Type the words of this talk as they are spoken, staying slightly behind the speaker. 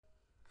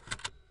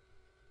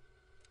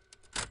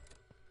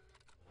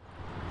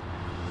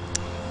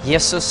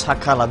Jesus har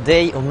kallat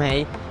dig och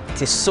mig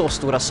till så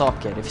stora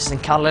saker. Det finns en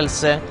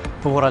kallelse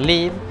på våra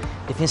liv.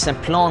 Det finns en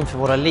plan för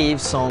våra liv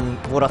som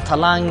våra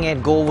talanger,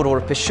 gåvor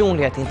och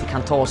personlighet inte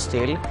kan ta oss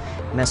till.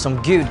 Men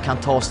som Gud kan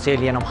ta oss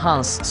till genom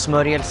hans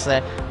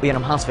smörjelse och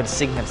genom hans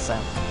välsignelse.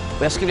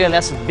 Och jag skulle vilja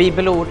läsa ett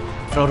bibelord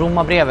från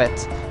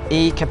Romarbrevet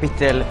i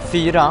kapitel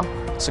 4.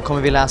 Så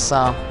kommer vi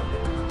läsa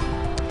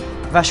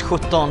vers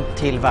 17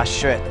 till vers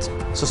 21.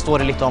 Så står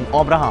det lite om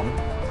Abraham.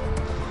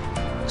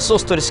 Så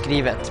står det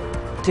skrivet: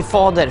 till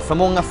fader för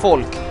många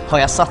folk har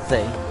jag satt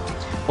dig.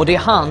 Och det är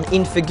han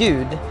inför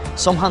Gud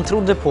som han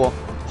trodde på,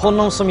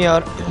 honom som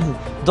gör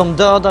de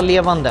döda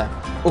levande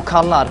och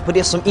kallar på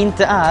det som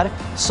inte är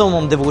som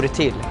om det vore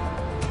till.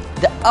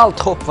 Där allt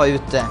hopp var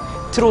ute,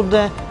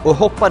 trodde och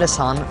hoppades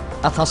han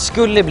att han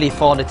skulle bli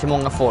fader till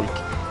många folk,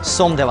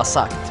 som det var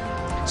sagt.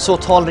 Så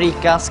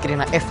talrika ska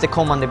dina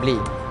efterkommande bli.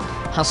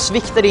 Han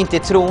sviktade inte i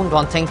tron då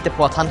han tänkte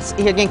på att hans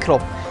egen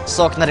kropp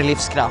saknade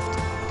livskraft.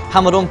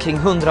 Han var omkring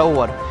 100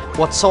 år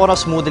och att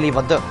Saras moderliv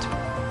var dött.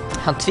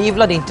 Han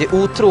tvivlade inte i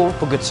otro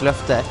på Guds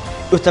löfte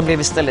utan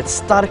blev istället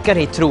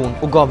starkare i tron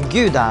och gav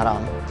Gud äran.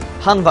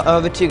 Han var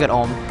övertygad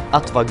om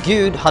att vad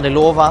Gud hade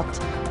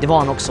lovat, det var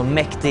han också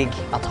mäktig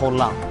att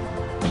hålla.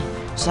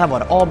 Så här var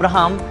det.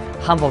 Abraham,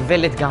 han var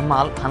väldigt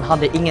gammal. Han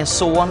hade ingen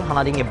son, han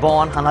hade ingen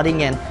barn, han hade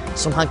ingen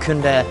som han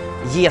kunde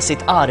ge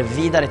sitt arv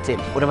vidare till.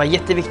 Och det var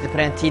jätteviktigt på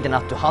den tiden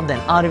att du hade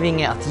en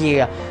arvinge att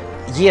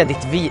ge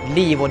ditt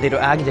liv och det du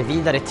ägde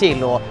vidare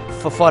till och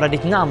få föra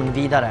ditt namn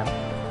vidare.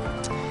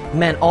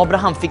 Men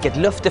Abraham fick ett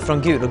löfte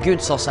från Gud och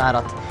Gud sa så här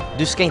att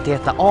du ska inte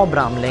heta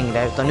Abraham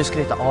längre utan nu ska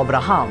du heta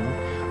Abraham.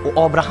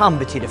 Och Abraham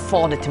betyder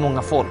fader till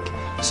många folk.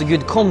 Så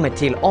Gud kommer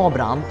till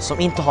Abraham som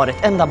inte har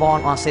ett enda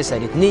barn och han säger så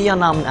här: ditt nya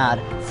namn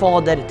är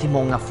fader till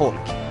många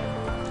folk.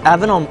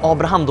 Även om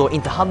Abraham då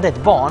inte hade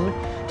ett barn,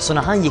 så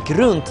när han gick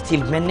runt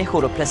till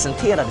människor och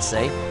presenterade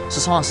sig så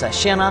sa han så här: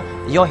 tjena,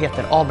 jag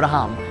heter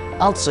Abraham.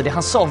 Alltså det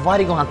han sa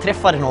varje gång han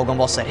träffade någon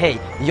var så här: hej,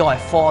 jag är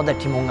fader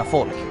till många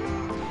folk.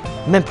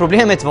 Men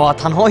problemet var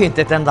att han har ju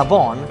inte ett enda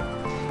barn.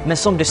 Men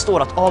som det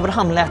står att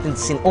Abraham lät inte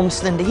sin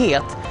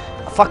omständighet,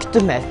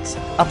 faktumet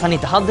att han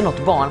inte hade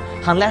något barn,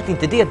 han lät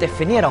inte det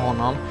definiera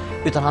honom,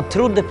 utan han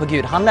trodde på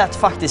Gud. Han lät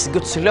faktiskt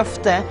Guds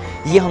löfte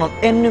ge honom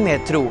ännu mer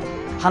tro.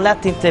 Han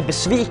lät inte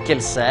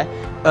besvikelse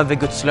över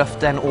Guds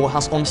löften och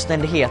hans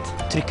omständighet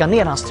trycka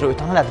ner hans tro,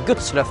 utan han lät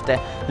Guds löfte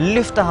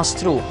lyfta hans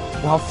tro.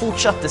 Och han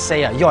fortsatte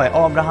säga: jag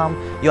är Abraham,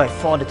 jag är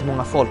fader till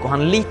många folk. Och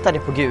han litade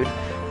på Gud.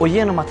 Och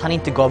genom att han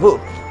inte gav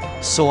upp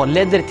så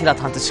ledde det till att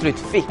han till slut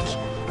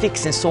fick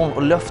sin son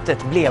och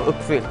löftet blev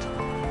uppfyllt.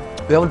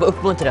 Och jag vill bara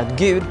uppmuntra dig att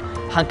Gud,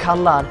 han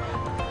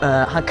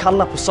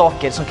kallar på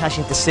saker som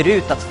kanske inte ser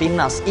ut att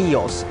finnas i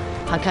oss.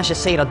 Han kanske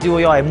säger att du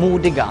och jag är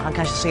modiga. Han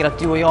kanske säger att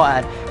du och jag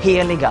är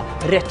heliga,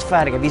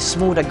 rättfärdiga. Vi är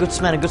smorda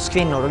Guds män och Guds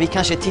kvinnor. Och vi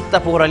kanske tittar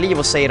på våra liv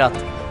och säger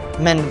att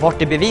men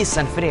vart är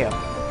bevisen för det?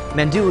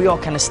 Men du och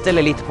jag kan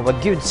istället lita på vad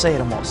Gud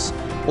säger om oss.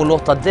 Och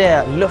låta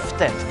det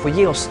löftet få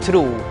ge oss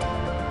tro.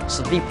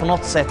 Så att vi på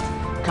något sätt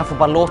kan få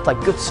bara låta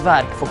Guds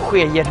verk få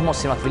ske genom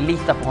oss genom att vi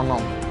litar på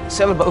honom.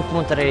 Så jag vill bara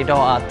uppmuntra dig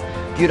idag att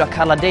Gud har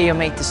kallat dig och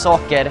mig till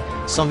saker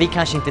som vi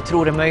kanske inte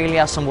tror är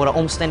möjliga, som våra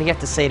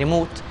omständigheter säger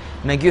emot.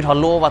 Men Gud har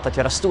lovat att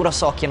göra stora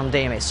saker genom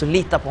dig och mig, så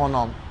lita på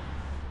honom.